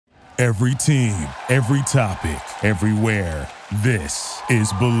Every team, every topic, everywhere. This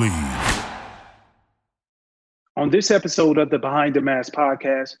is Believe. On this episode of the Behind the Mask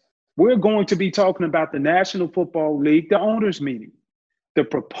podcast, we're going to be talking about the National Football League, the owners meeting, the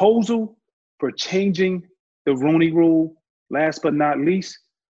proposal for changing the Rooney Rule. Last but not least,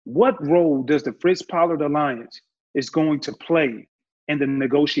 what role does the Fritz Pollard Alliance is going to play in the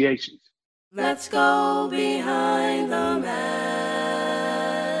negotiations? Let's go behind the mask.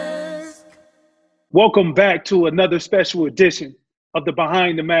 Welcome back to another special edition of the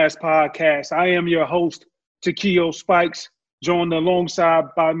Behind the Mask podcast. I am your host, Takeo Spikes, joined alongside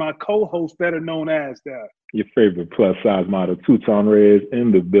by my co-host, better known as your favorite plus size model, Tuton Reyes,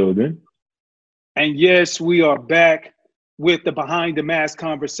 in the building. And yes, we are back with the Behind the Mask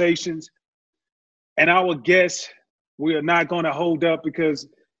conversations. And our guest, we are not going to hold up because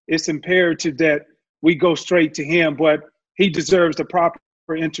it's imperative that we go straight to him, but he deserves the proper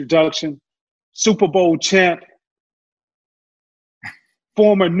introduction. Super Bowl champ,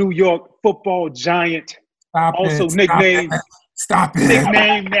 former New York football giant, nicknamed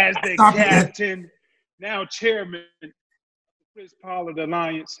as the captain, now chairman of the Fritz Pollard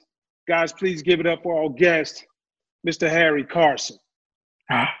Alliance. Guys, please give it up for our guest, Mr. Harry Carson.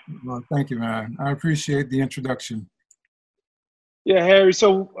 Well, thank you, man. I appreciate the introduction. Yeah, Harry,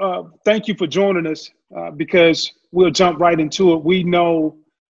 so thank you for joining us because we'll jump right into it. We know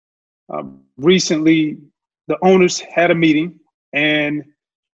recently the owners had a meeting and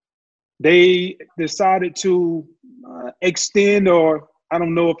they decided to extend, or I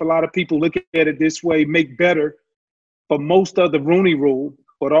don't know if a lot of people look at it this way, make better for most of the Rooney Rule,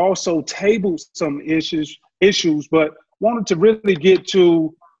 but also table some issues, but wanted to really get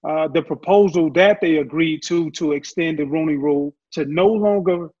to the proposal that they agreed to extend the Rooney Rule to no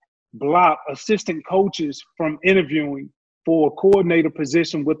longer block assistant coaches from interviewing for a coordinator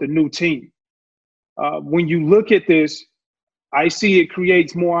position with the new team. When you look at this, I see it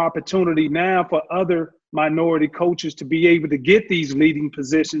creates more opportunity now for other minority coaches to be able to get these leading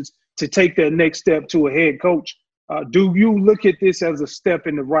positions to take that next step to a head coach. Do you look at this as a step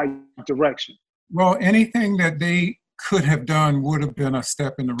in the right direction? Well, anything that they could have done would have been a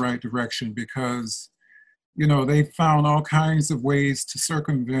step in the right direction because, you know, they found all kinds of ways to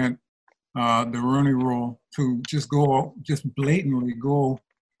circumvent the Rooney Rule, to just blatantly go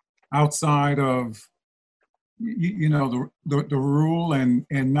outside of, you know, the rule and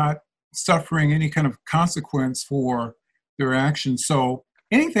not suffering any kind of consequence for their actions. So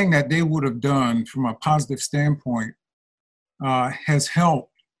anything that they would have done from a positive standpoint has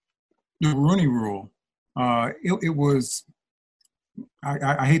helped the Rooney Rule. It was,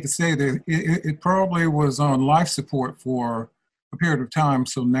 I hate to say that, it probably was on life support for a period of time.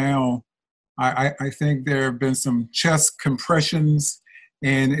 So now I think there have been some chest compressions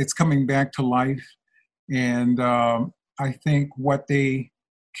and it's coming back to life. And I think what they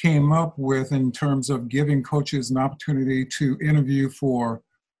came up with in terms of giving coaches an opportunity to interview for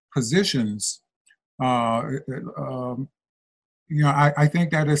positions, you know, I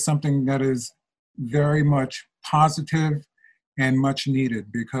think that is something that is very much positive and much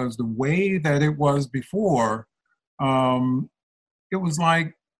needed, because the way that it was before, it was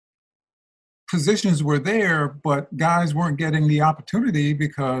like positions were there, but guys weren't getting the opportunity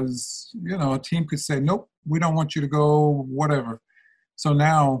because, you know, a team could say, nope, we don't want you to go, whatever. So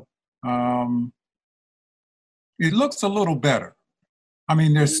now it looks a little better. I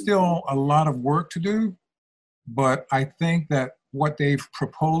mean, there's still a lot of work to do, but I think that what they've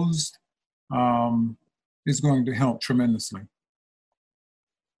proposed is going to help tremendously.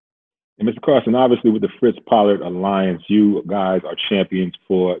 And Mr. Carson, obviously with the Fritz Pollard Alliance, you guys are champions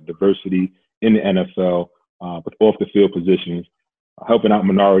for diversity in the NFL, with off-the-field positions, helping out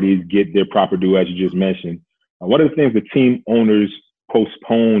minorities get their proper due, as you just mentioned. One of the things the team owners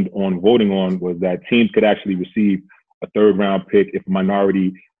postponed on voting on was that teams could actually receive a third-round pick if a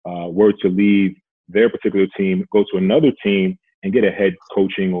minority were to leave their particular team, go to another team, and get a head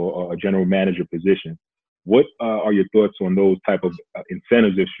coaching or a general manager position. What are your thoughts on those type of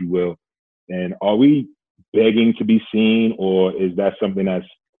incentives, if you will? And are we begging to be seen, or is that something that's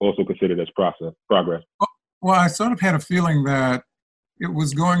also considered as progress? Well, I sort of had a feeling that it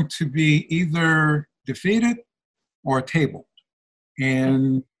was going to be either defeated or tabled.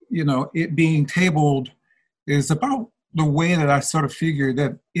 And, you know, it being tabled is about the way that I sort of figured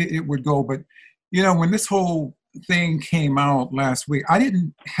that it would go. But, you know, when this whole thing came out last week, I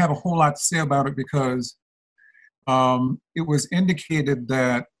didn't have a whole lot to say about it because it was indicated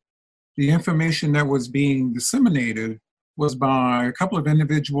that the information that was being disseminated was by a couple of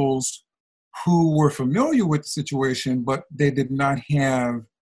individuals who were familiar with the situation, but they did not have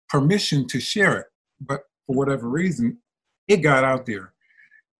permission to share it, but for whatever reason, it got out there.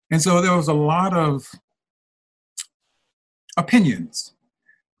 And so there was a lot of opinions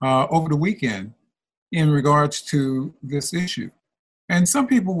over the weekend in regards to this issue. And some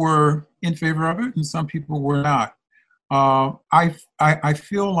people were in favor of it and some people were not. I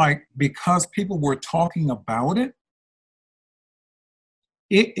feel like because people were talking about it,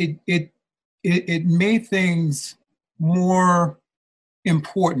 it made things more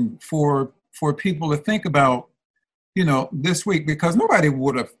important for people to think about, this week, because nobody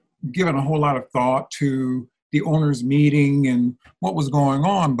would have given a whole lot of thought to the owners' meeting and what was going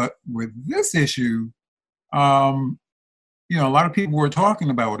on. But with this issue, a lot of people were talking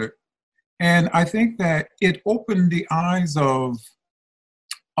about it. And I think that it opened the eyes of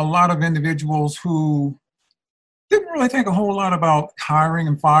a lot of individuals who didn't really think a whole lot about hiring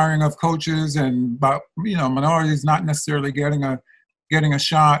and firing of coaches and about, minorities not necessarily getting a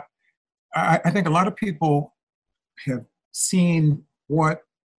shot. I think a lot of people have seen what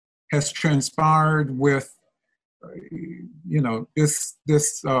has transpired with, this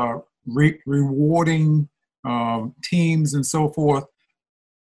rewarding teams and so forth.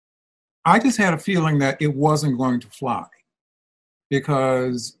 I just had a feeling that it wasn't going to fly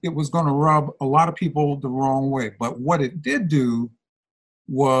because it was going to rub a lot of people the wrong way. But what it did do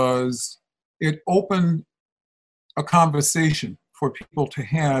was it opened a conversation for people to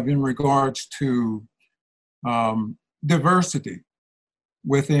have in regards to diversity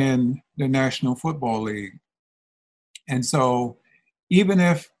within the National Football League. And so even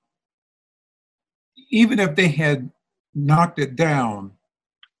if they had knocked it down,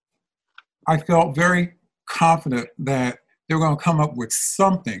 I felt very confident that they were going to come up with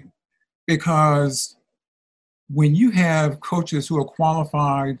something, because when you have coaches who are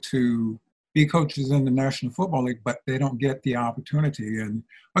qualified to be coaches in the National Football League, but they don't get the opportunity. And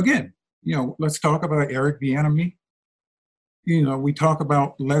again, let's talk about Eric Bieniemy. We talk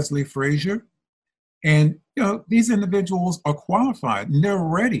about Leslie Frazier, and these individuals are qualified and they're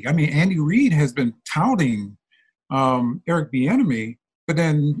ready. I mean, Andy Reid has been touting Eric Bieniemy, but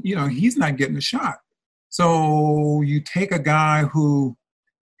then, he's not getting a shot. So you take a guy who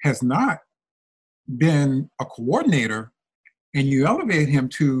has not been a coordinator and you elevate him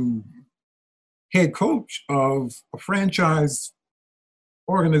to head coach of a franchise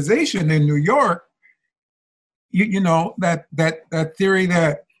organization in New York. That theory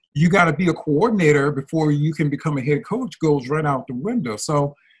that you got to be a coordinator before you can become a head coach goes right out the window.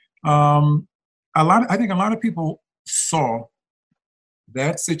 So I think a lot of people saw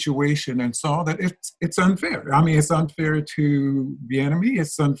that situation and saw that it's unfair. I mean, it's unfair to Bieniemy,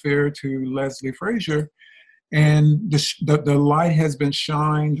 it's unfair to Leslie Frazier, and the light has been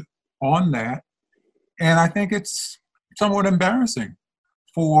shined on that. And I think it's somewhat embarrassing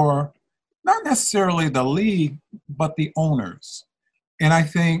for not necessarily the league, but the owners. And I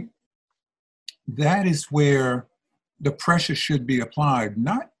think that is where the pressure should be applied,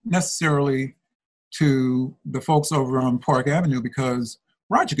 not necessarily to the folks over on Park Avenue, because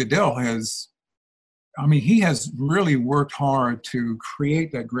Roger Goodell has really worked hard to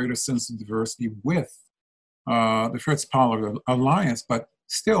create that greater sense of diversity with the Fritz Pollard Alliance. But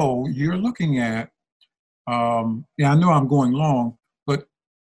still, you're looking at, I know I'm going long, but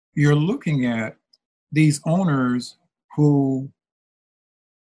you're looking at these owners who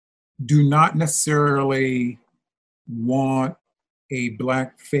do not necessarily want a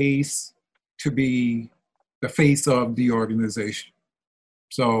black face to be the face of the organization.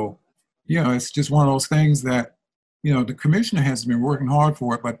 So, it's just one of those things that, the commissioner has been working hard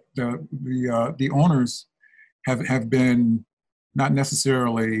for it, but the owners have been not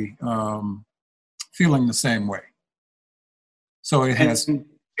necessarily feeling the same way. So it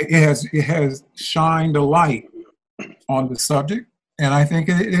has shined a light on the subject, and I think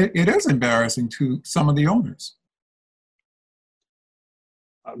it is embarrassing to some of the owners.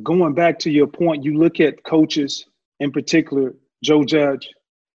 Going back to your point, you look at coaches, in particular, Joe Judge,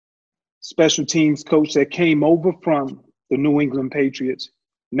 special teams coach that came over from the New England Patriots,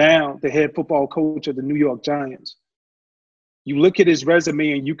 now the head football coach of the New York Giants. You look at his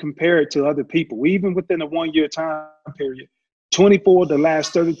resume and you compare it to other people, even within a 1-year time period. 24 of the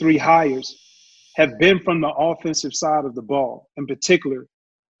last 33 hires have been from the offensive side of the ball, in particular,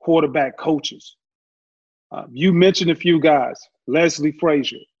 quarterback coaches. You mentioned a few guys, Leslie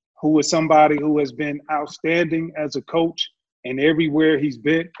Frazier, who is somebody who has been outstanding as a coach and everywhere he's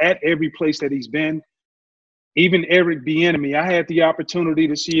been, at every place that he's been. Even Eric Bieniemy, I had the opportunity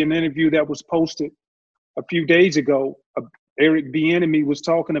to see an interview that was posted a few days ago. Eric Bieniemy was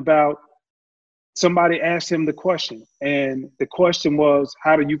talking about somebody asked him the question, and the question was,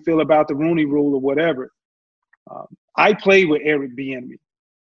 how do you feel about the Rooney Rule or whatever? I played with Eric Bieniemy,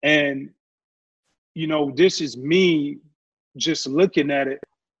 and, you know, this is me just looking at it.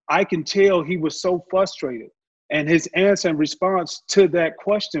 I can tell he was so frustrated. And his answer and response to that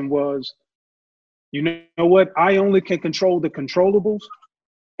question was, you know what? I only can control the controllables.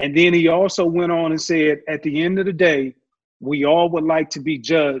 And then he also went on and said, at the end of the day, we all would like to be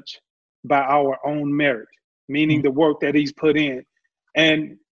judged by our own merit, meaning the work that he's put in.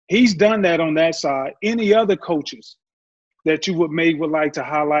 And he's done that on that side. Any other coaches that you would like to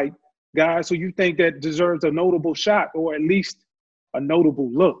highlight, guys who you think that deserves a notable shot or at least a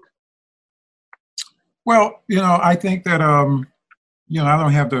notable look? Well, you know, I think that, you know, I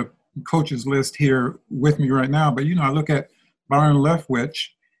don't have the coaches list here with me right now, but, you know, I look at Byron Leftwich,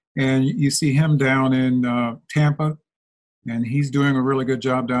 and you see him down in Tampa, and he's doing a really good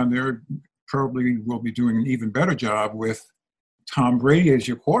job down there. Probably will be doing an even better job with Tom Brady as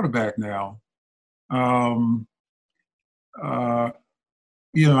your quarterback now.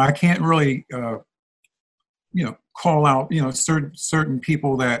 You know, I can't really, you know, call out, you know, certain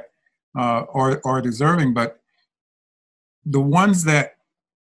people that are deserving, but the ones that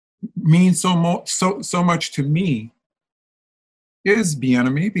mean so much to me is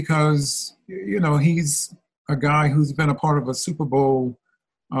Bieniemy, because, you know, he's a guy who's been a part of a Super Bowl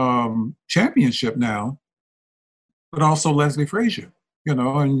championship now, but also Leslie Frazier, you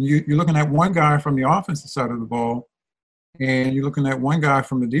know, and you're looking at one guy from the offensive side of the ball, and you're looking at one guy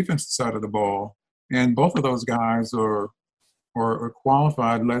from the defensive side of the ball, and both of those guys are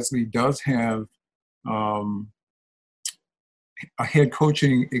qualified. Leslie does have a head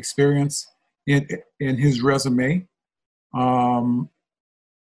coaching experience in his resume,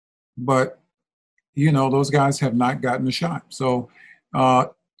 but, you know, those guys have not gotten a shot. So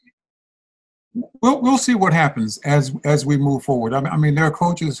we'll see what happens as we move forward. I mean, there are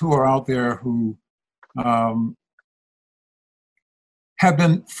coaches who are out there who have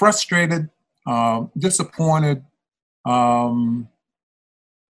been frustrated, disappointed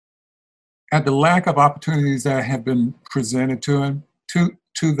at the lack of opportunities that have been presented to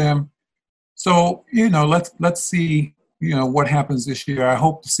them. So, you know, let's see, you know, what happens this year. I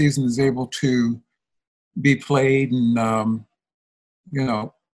hope the season is able to be played, and you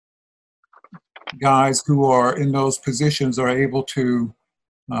know, guys who are in those positions are able to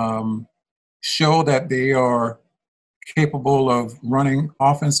show that they are capable of running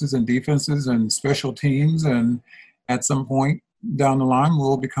offenses and defenses and special teams, and at some point down the line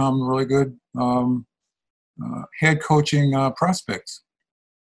will become really good head coaching prospects.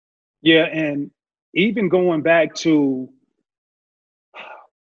 Yeah, and even going back to,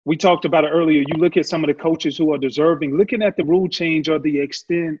 we talked about it earlier, you look at some of the coaches who are deserving, looking at the rule change or the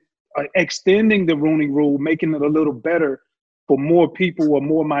extending the Rooney Rule, making it a little better for more people or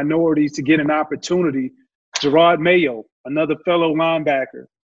more minorities to get an opportunity. Gerard Mayo, another fellow linebacker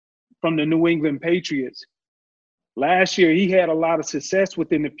from the New England Patriots. Last year, he had a lot of success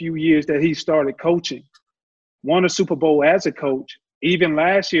within the few years that he started coaching. Won a Super Bowl as a coach. Even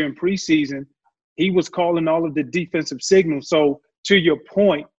last year in preseason, he was calling all of the defensive signals. So to your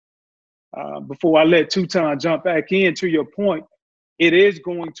point, before I let Tutan jump back in, to your point, it is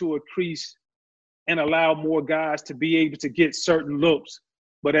going to increase and allow more guys to be able to get certain looks.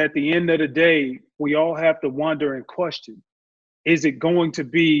 But at the end of the day, we all have to wonder and question, is it going to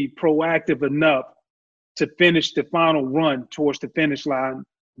be proactive enough to finish the final run towards the finish line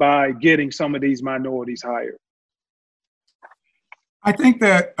by getting some of these minorities hired? I think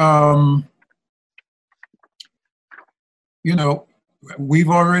that, you know, we've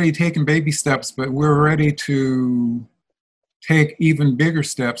already taken baby steps, but we're ready to take even bigger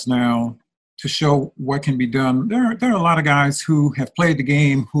steps now to show what can be done. There are a lot of guys who have played the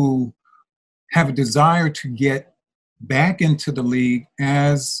game who have a desire to get back into the league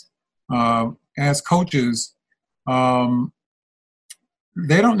as coaches. They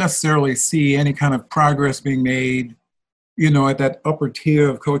don't necessarily see any kind of progress being made, you know, at that upper tier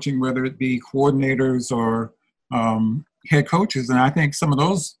of coaching, whether it be coordinators or head coaches. And I think some of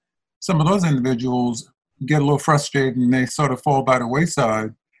those individuals get a little frustrated and they sort of fall by the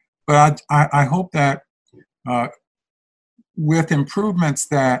wayside. But I hope that with improvements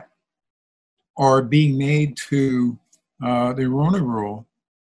that are being made to the Rooney Rule,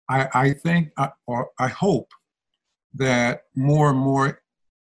 I think, or I hope that more and more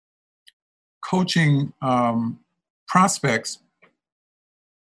coaching prospects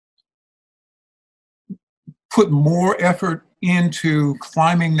put more effort into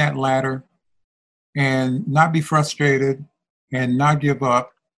climbing that ladder and not be frustrated and not give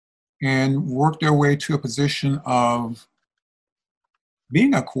up and work their way to a position of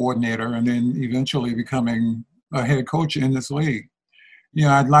being a coordinator and then eventually becoming a head coach in this league. You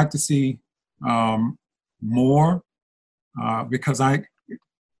know, I'd like to see more because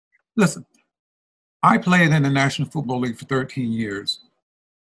listen, I played in the National Football League for 13 years.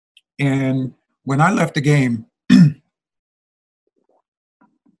 And when I left the game,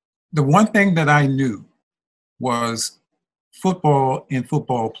 the one thing that I knew was football and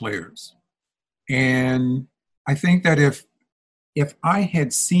football players. And I think that if I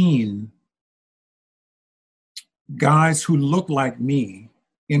had seen guys who looked like me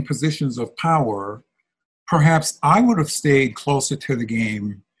in positions of power, perhaps I would have stayed closer to the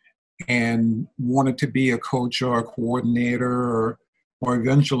game and wanted to be a coach or a coordinator or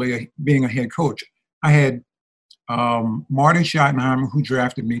eventually being a head coach. I had Marty Schottenheimer, who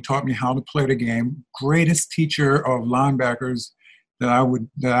drafted me, taught me how to play the game. Greatest teacher of linebackers that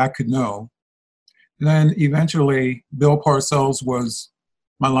I could know. And then eventually, Bill Parcells was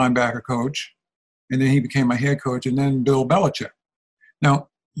my linebacker coach, and then he became my head coach, and then Bill Belichick. Now,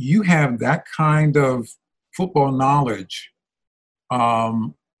 you have that kind of football knowledge,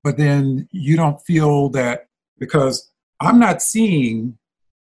 but then you don't feel that, because I'm not seeing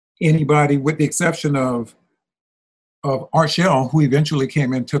anybody, with the exception of Art Shell, who eventually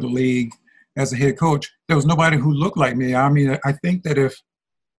came into the league as a head coach. There was nobody who looked like me. I mean, I think that if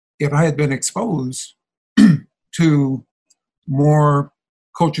I had been exposed to more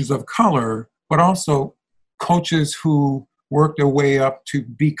coaches of color, but also coaches who worked their way up to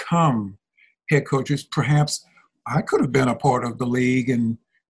become head coaches, perhaps I could have been a part of the league and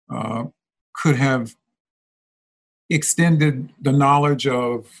could have extended the knowledge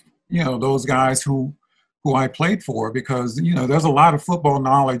of, you know, those guys who I played for, because, you know, there's a lot of football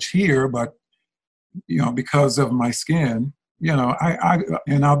knowledge here, but, you know, because of my skin, you know,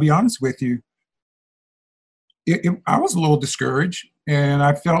 and I'll be honest with you, I was a little discouraged, and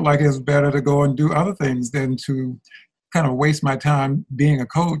I felt like it was better to go and do other things than to kind of waste my time being a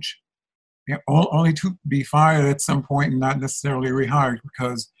coach, only to be fired at some point and not necessarily rehired,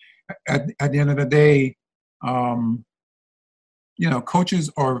 because at the end of the day, you know, coaches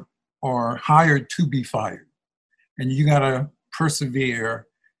are hired to be fired, and you got to persevere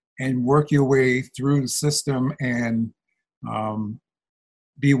and work your way through the system and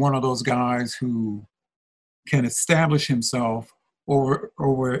be one of those guys who can establish himself over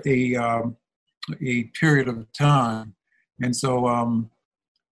a period of time. And so,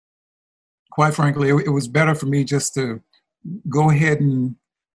 quite frankly, it was better for me just to go ahead and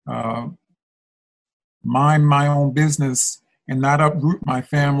mind my own business and not uproot my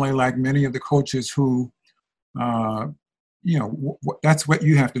family like many of the coaches who, you know, that's what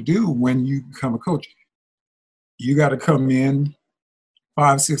you have to do when you become a coach. You got to come in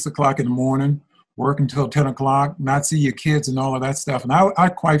 5, 6 o'clock in the morning, work until 10 o'clock, not see your kids and all of that stuff. And I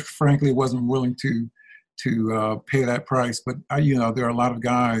quite frankly wasn't willing to pay that price. But, you know, there are a lot of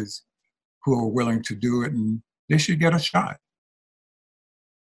guys who are willing to do it, and they should get a shot.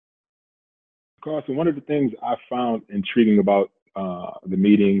 Carson, one of the things I found intriguing about the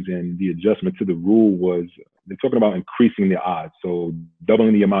meetings and the adjustment to the rule was they're talking about increasing the odds. So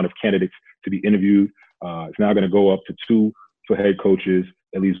doubling the amount of candidates to be interviewed. It's now going to go up to 2 for head coaches,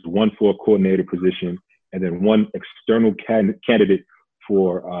 at least 1 for a coordinator position, and then 1 external candidate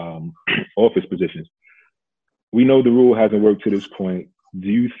for office positions. We know the rule hasn't worked to this point. Do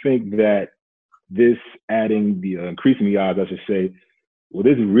you think that this increasing the odds, I should say, will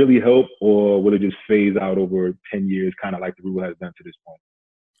this really help, or will it just phase out over 10 years, kind of like the rule has done to this point?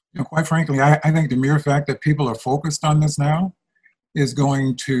 You know, quite frankly, I think the mere fact that people are focused on this now is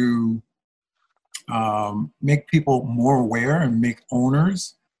going to make people more aware and make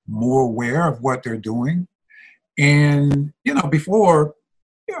owners more aware of what they're doing. And, you know, before,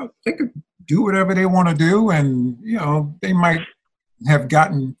 you know, they could do whatever they want to do, and, you know, they might have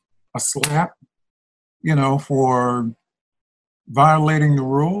gotten a slap, you know, for violating the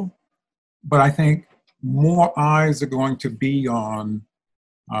rule. But I think more eyes are going to be on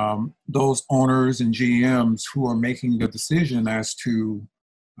those owners and GMs who are making the decision as to,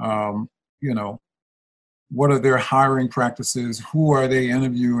 you know, what are their hiring practices, who are they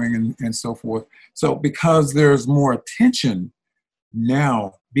interviewing, and so forth. So because there's more attention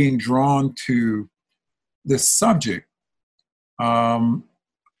now being drawn to this subject,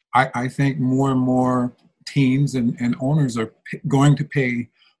 I think more and more teams and owners are going to pay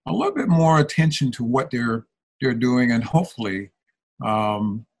a little bit more attention to what they're doing, and hopefully,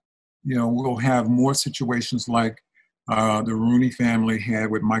 you know, we'll have more situations like the Rooney family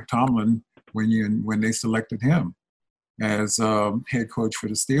had with Mike Tomlin when they selected him. as head coach for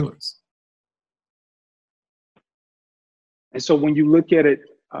the Steelers. And so when you look at it,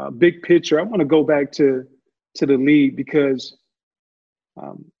 big picture, I want to go back to the league because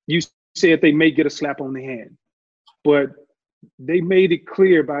you said they may get a slap on the hand, but they made it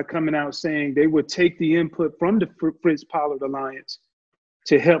clear by coming out saying they would take the input from the Fritz Pollard Alliance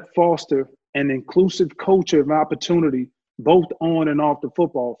to help foster an inclusive culture of opportunity both on and off the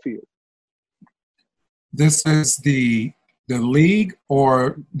football field. This is the league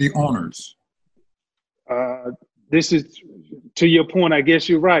or the owners? This is, to your point, I guess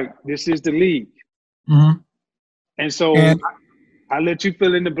you're right. This is the league. Mm-hmm. And so I'll let you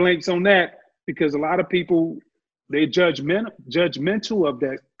fill in the blanks on that because a lot of people, they're judgmental of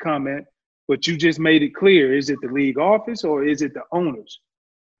that comment, but you just made it clear. Is it the league office or is it the owners?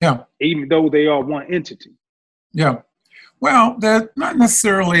 Yeah. Even though they are one entity. Yeah. Well, they're not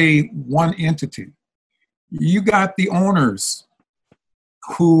necessarily one entity. You got the owners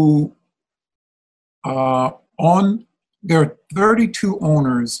who there are 32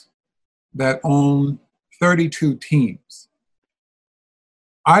 owners that own 32 teams.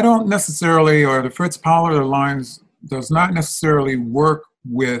 I don't necessarily, or the Fritz Pollard Alliance does not necessarily work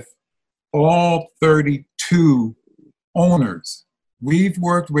with all 32 owners. We've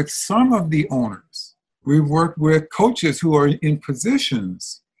worked with some of the owners. We've worked with coaches who are in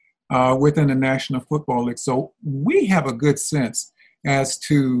positions within the National Football League. So we have a good sense as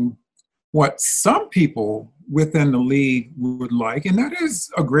to what some people within the league would like, and that is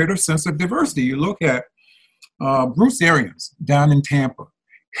a greater sense of diversity. You look at Bruce Arians down in Tampa.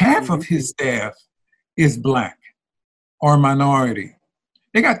 Half of his staff is Black or minority.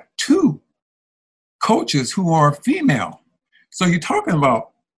 They got 2 coaches who are female. So you're talking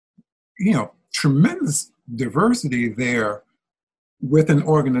about, tremendous diversity there with an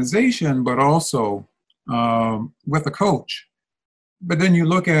organization, but also with a coach. But then you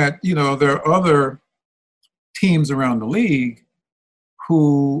look at, there are other teams around the league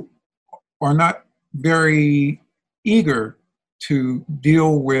who are not very eager to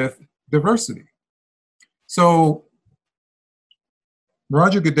deal with diversity. So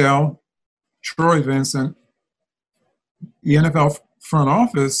Roger Goodell, Troy Vincent, the NFL front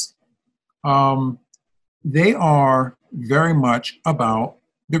office, they are very much about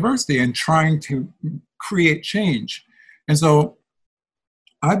diversity and trying to create change. And so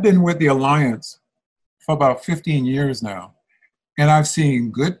I've been with the Alliance for about 15 years now, and I've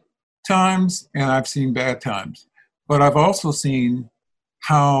seen good times and I've seen bad times. But I've also seen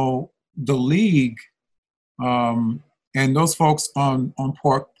how the league and those folks on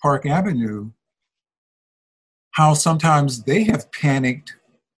Park Avenue, how sometimes they have panicked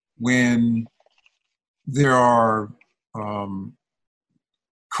when there are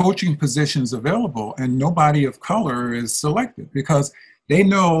coaching positions available and nobody of color is selected because they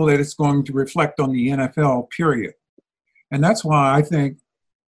know that it's going to reflect on the NFL, period. And that's why I think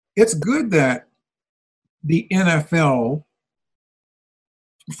it's good that the NFL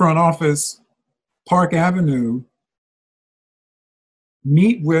front office, Park Avenue,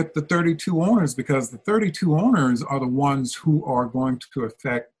 meet with the 32 owners because the 32 owners are the ones who are going to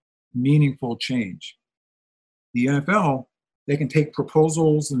affect meaningful change. The NFL, they can take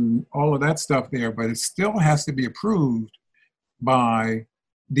proposals and all of that stuff there, but it still has to be approved by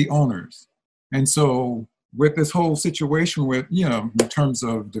the owners. And so with this whole situation with, in terms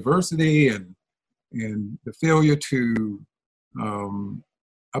of diversity and the failure to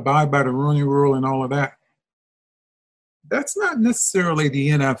abide by the Rooney Rule and all of that, that's not necessarily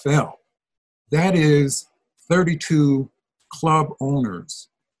the NFL. That is 32 club owners.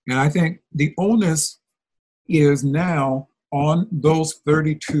 And I think the onus is now on those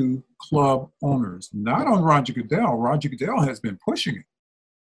 32 club owners, not on Roger Goodell. Roger Goodell has been pushing it,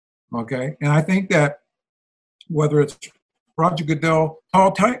 okay? And I think that whether it's Roger Goodell,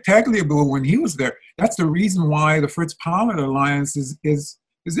 Paul Tagliabue, when he was there, that's the reason why the Fritz Pollard Alliance is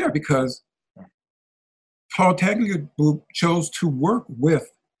there, because Paul Tagliabue chose to work with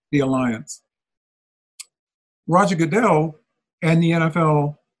the Alliance. Roger Goodell and the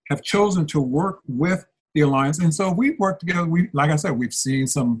NFL have chosen to work with the Alliance. And so we've worked together. Like I said, we've seen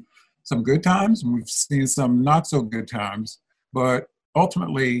some good times and we've seen some not so good times. But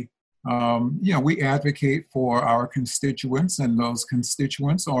ultimately, we advocate for our constituents, and those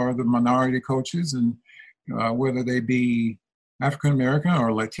constituents are the minority coaches, and whether they be African American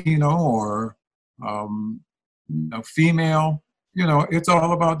or Latino or female, it's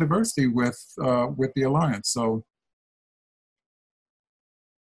all about diversity with the Alliance. So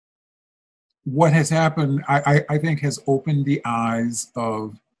what has happened, I think, has opened the eyes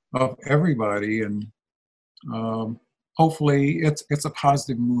of everybody. And Paul hopefully it's a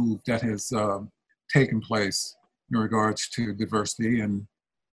positive move that has taken place in regards to diversity and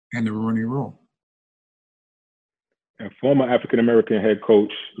the Rooney Rule. And former African-American head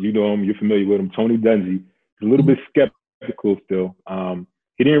coach, you know him, you're familiar with him, Tony Dungy, is a little bit skeptical still.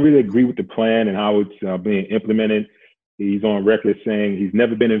 He didn't really agree with the plan and how it's being implemented. He's on record saying he's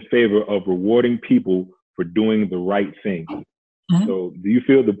never been in favor of rewarding people for doing the right thing. Mm-hmm. So do you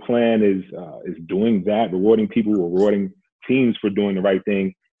feel the plan is doing that, rewarding people, rewarding teams for doing the right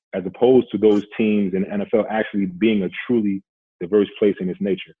thing, as opposed to those teams in the NFL actually being a truly diverse place in its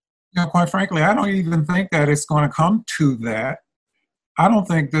nature? Yeah, quite frankly, I don't even think that it's going to come to that. I don't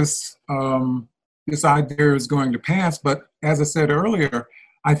think this idea is going to pass. But as I said earlier,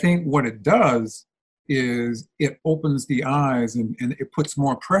 I think what it does is it opens the eyes and it puts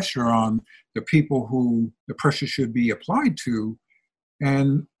more pressure on the people who the pressure should be applied to.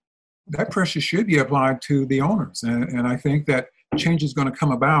 And that pressure should be applied to the owners. And I think that change is going to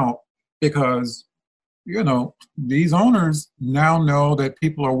come about because, you know, these owners now know that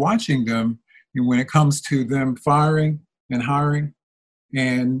people are watching them when it comes to them firing and hiring.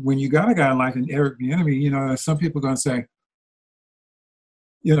 And when you got a guy like an Eric Bieniemy, you know, some people are going to say,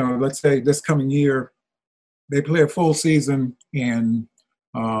 you know, let's say this coming year, they play a full season and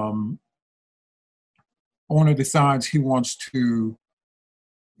owner decides he wants to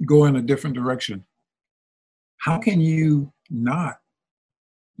go in a different direction. How can you not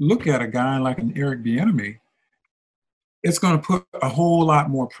look at a guy like an Eric Bieniemy? It's going to put a whole lot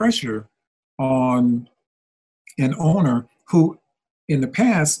more pressure on an owner who in the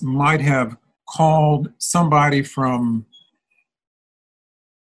past might have called somebody from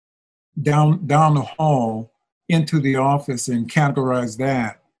down the hall into the office and categorize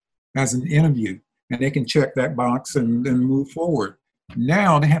that as an interview, and they can check that box and move forward.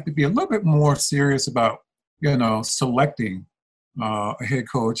 Now they have to be a little bit more serious about, you know, selecting a head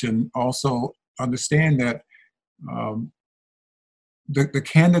coach, and also understand that the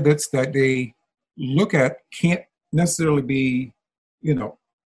candidates that they look at can't necessarily be, you know,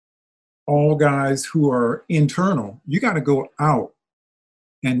 all guys who are internal. You got to go out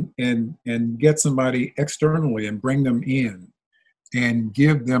and get somebody externally and bring them in and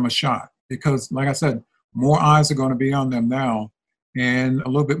give them a shot. Because, like I said, more eyes are going to be on them now, and a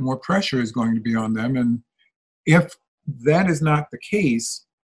little bit more pressure is going to be on them. And if that is not the case,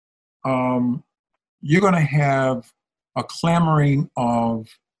 you're going to have a clamoring of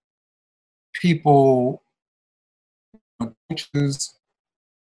people, coaches,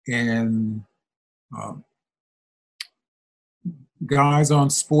 and guys on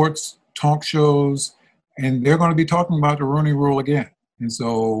sports talk shows, and they're going to be talking about the Rooney Rule again. And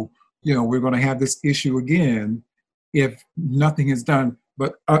so, you know, we're going to have this issue again if nothing is done.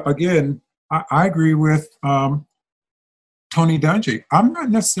 But again, I agree with Tony Dungy. I'm not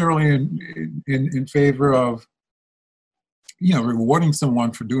necessarily in favor of, you know, rewarding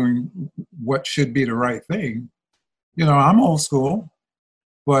someone for doing what should be the right thing. You know, I'm old school,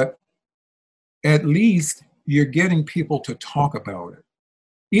 but at least you're getting people to talk about it.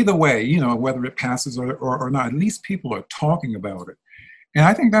 Either way, you know, whether it passes or not, at least people are talking about it. And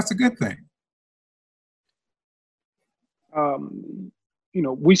I think that's a good thing. You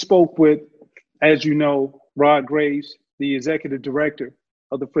know, we spoke with, as you know, Rod Graves, the executive director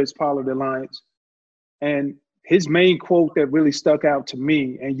of the Fritz Pollard Alliance. And his main quote that really stuck out to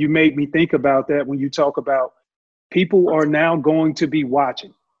me, and you made me think about that when you talk about people are now going to be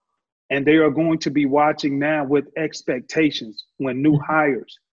watching. And they are going to be watching now with expectations when new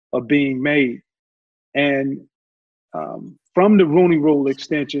hires are being made. And from the Rooney Rule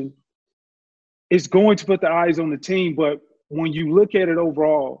extension, it's going to put the eyes on the team. But when you look at it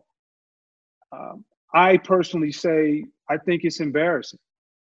overall, I personally say I think it's embarrassing.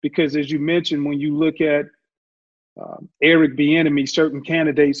 Because as you mentioned, when you look at Eric Bieniemy, certain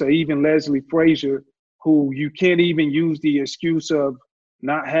candidates, or even Leslie Frazier, who you can't even use the excuse of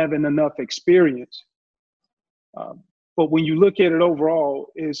not having enough experience. But when you look at it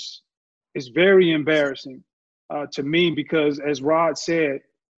overall, it's very embarrassing to me, because as Rod said,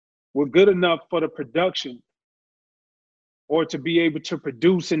 we're good enough for the production or to be able to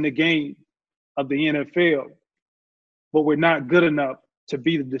produce in the game of the NFL, but we're not good enough to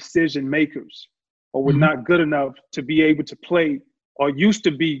be the decision makers, or we're not good enough to be able to play, or used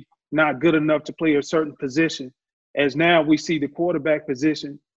to be not good enough to play a certain position. As now we see the quarterback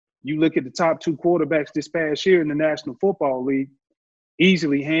position, you look at the top two quarterbacks this past year in the National Football League,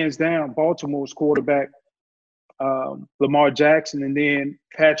 easily, hands down, Baltimore's quarterback, Lamar Jackson, and then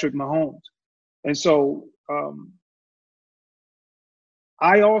Patrick Mahomes. And so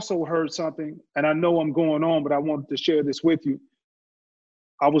I also heard something, and I know I'm going on, but I wanted to share this with you.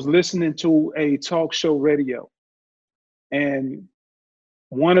 I was listening to a talk show radio, and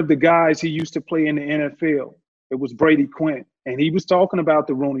one of the guys, he used to play in the NFL. It was Brady Quinn, and he was talking about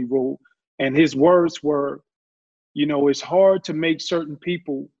the Rooney Rule, and his words were, it's hard to make certain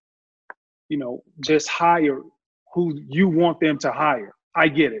people, just hire who you want them to hire. I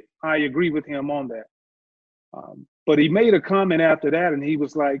get it. I agree with him on that. But he made a comment after that, and he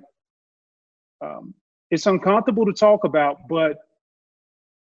was like, it's uncomfortable to talk about, but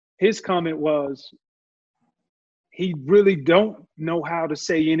his comment was, he really don't know how to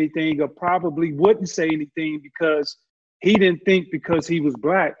say anything, or probably wouldn't say anything, because he didn't think because he was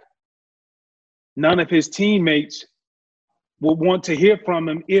Black, none of his teammates would want to hear from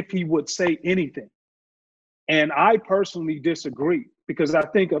him if he would say anything. And I personally disagree, because I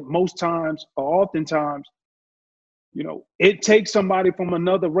think most times, or oftentimes, it takes somebody from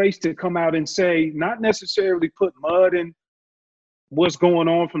another race to come out and say, not necessarily put mud in what's going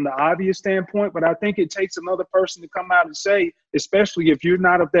on from the obvious standpoint, but I think it takes another person to come out and say, especially if you're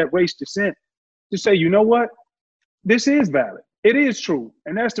not of that race descent, to say, you know what, this is valid. It is true.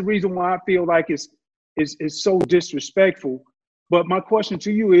 And that's the reason why I feel like it's so disrespectful. But my question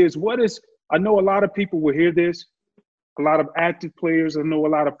to you is, I know a lot of people will hear this, a lot of active players, I know a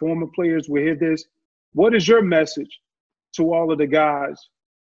lot of former players will hear this. What is your message to all of the guys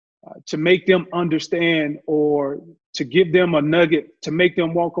to make them understand, or to give them a nugget to make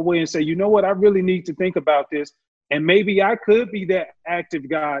them walk away and say, you know what, I really need to think about this. And maybe I could be that active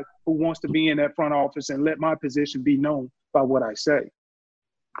guy who wants to be in that front office and let my position be known by what I say.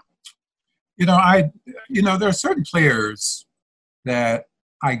 There are certain players that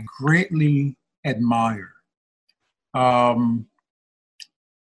I greatly admire.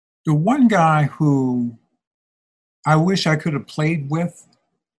 The one guy who I wish I could have played with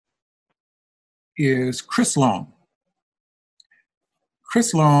is Chris Long.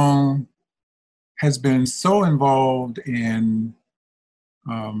 Chris Long has been so involved in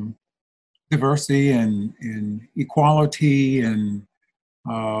diversity and in equality, and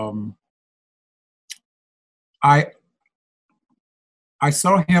I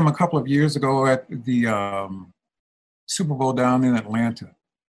saw him a couple of years ago at the Super Bowl down in Atlanta.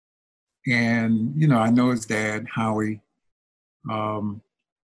 And, I know his dad, Howie. I'm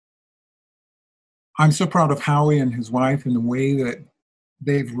so proud of Howie and his wife and the way that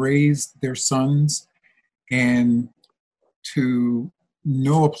they've raised their sons, and to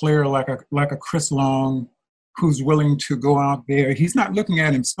know a player like a Chris Long, who's willing to go out there. He's not looking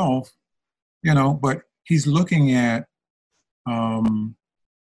at himself, but he's looking at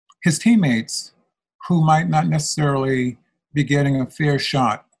his teammates who might not necessarily be getting a fair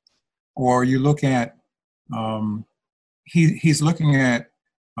shot. Or you look at, he's looking at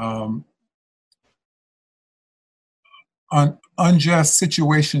unjust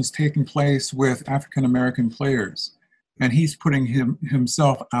situations taking place with African-American players. And he's putting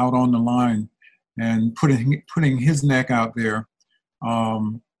himself out on the line and putting his neck out there.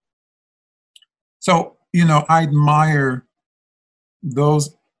 So, I admire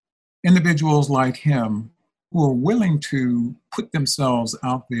those individuals like him who are willing to put themselves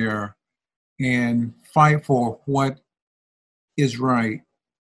out there and fight for what is right.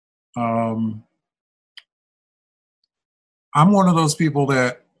 I'm one of those people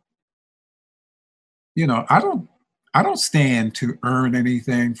that, I don't stand to earn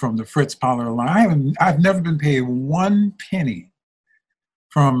anything from the Fritz Pollard Alliance. I've never been paid one penny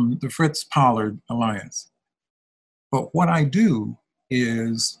from the Fritz Pollard Alliance. But what I do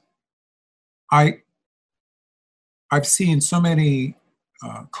is I've seen so many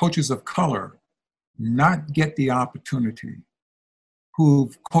coaches of color not get the opportunity,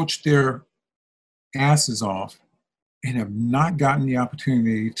 who've coached their asses off and have not gotten the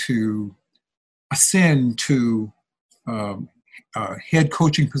opportunity to ascend to a head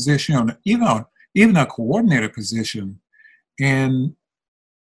coaching position, even a coordinator position. And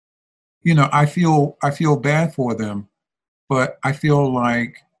I feel bad for them, but I feel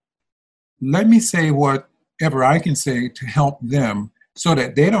like, let me say whatever I can say to help them so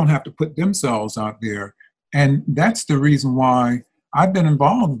that they don't have to put themselves out there. And that's the reason why I've been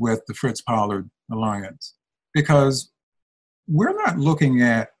involved with the Fritz Pollard Alliance, because we're not looking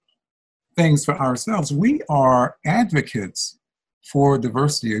at things for ourselves. We are advocates for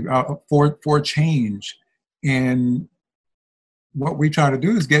diversity, for change. And what we try to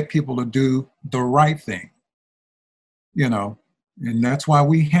do is get people to do the right thing, and that's why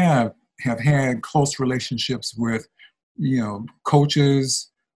we have had close relationships with,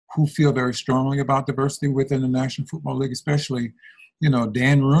 coaches who feel very strongly about diversity within the National Football League, especially,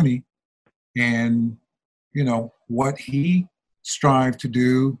 Dan Rooney and, what he strived to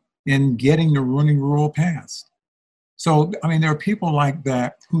do in getting the Rooney Rule passed. So, there are people like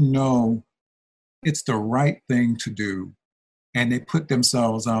that who know it's the right thing to do, and they put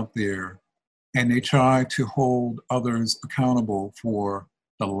themselves out there and they try to hold others accountable for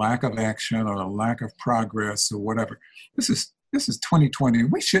the lack of action or the lack of progress or whatever. This is 2020.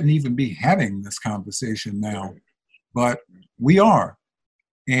 We shouldn't even be having this conversation now, but we are.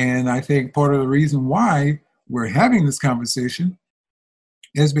 And I think part of the reason why we're having this conversation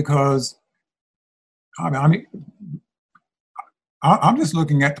is because, I'm just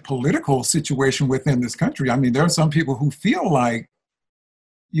looking at the political situation within this country. There are some people who feel like,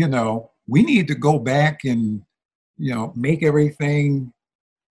 we need to go back and, make everything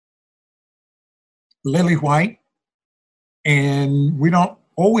lily white and we don't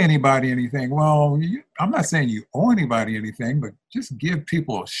owe anybody anything. Well, I'm not saying you owe anybody anything, but just give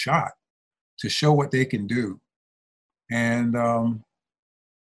people a shot to show what they can do. And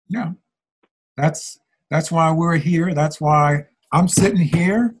that's why we're here. That's why I'm sitting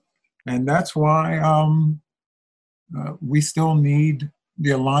here, and that's why we still need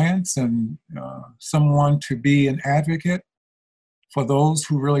the Alliance and someone to be an advocate for those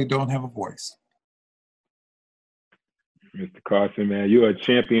who really don't have a voice. Mr. Carson, man, you're a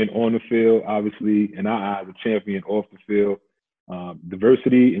champion on the field, obviously, in our eyes, a champion off the field.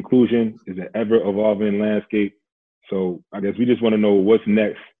 Diversity, inclusion is an ever-evolving landscape. So I guess we just want to know what's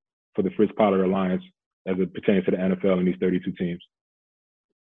next for the Fritz Pollard Alliance as it pertains to the NFL and these 32 teams.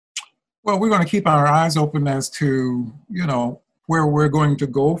 Well, we're going to keep our eyes open as to, where we're going to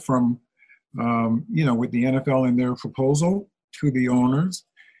go from, with the NFL and their proposal to the owners.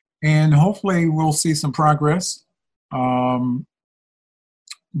 And hopefully we'll see some progress down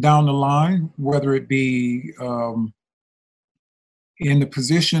the line, whether it be in the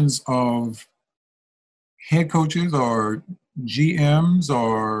positions of head coaches or GMs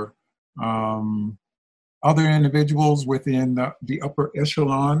or other individuals within the upper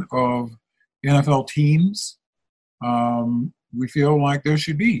echelon of NFL teams. We feel like there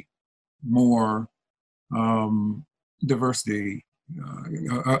should be more diversity.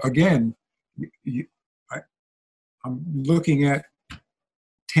 Again, I'm looking at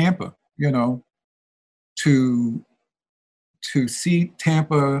Tampa, to see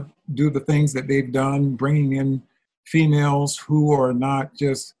Tampa do the things that they've done, bringing in females who are not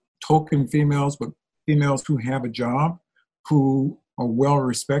just token females, but females who have a job, who are well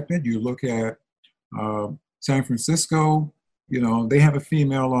respected. You look at San Francisco, they have a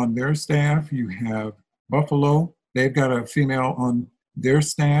female on their staff. You have Buffalo, they've got a female on their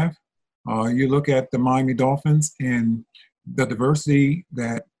staff. You look at the Miami Dolphins and the diversity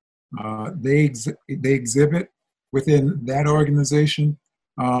that they exhibit within that organization.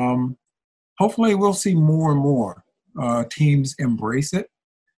 Hopefully we'll see more and more teams embrace it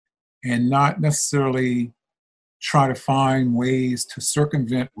and not necessarily try to find ways to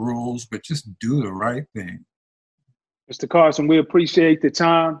circumvent rules, but just do the right thing. Mr. Carson, we appreciate the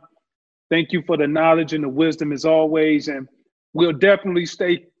time. Thank you for the knowledge and the wisdom as always. And we'll definitely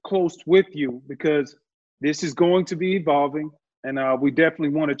stay close with you because this is going to be evolving. And we definitely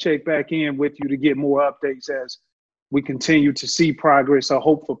want to check back in with you to get more updates as we continue to see progress or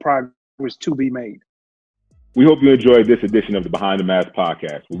hope for progress to be made. We hope you enjoyed this edition of the Behind the Mask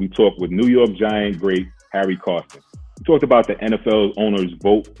podcast, where we talk with New York Giant great Harry Carson. We talked about the NFL owners'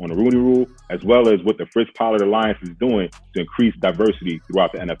 vote on the Rooney Rule, as well as what the Fritz Pollard Alliance is doing to increase diversity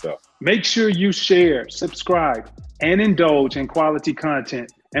throughout the NFL. Make sure you share, subscribe, and indulge in quality content.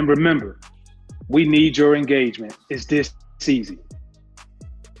 And remember, we need your engagement. It's this easy.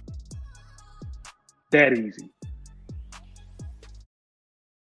 That easy.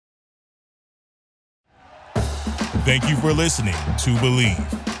 Thank you for listening to Believe.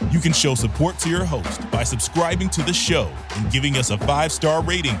 You can show support to your host by subscribing to the show and giving us a 5-star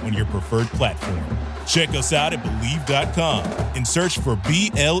rating on your preferred platform. Check us out at Believe.com and search for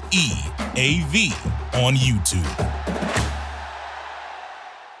BLEAV on YouTube.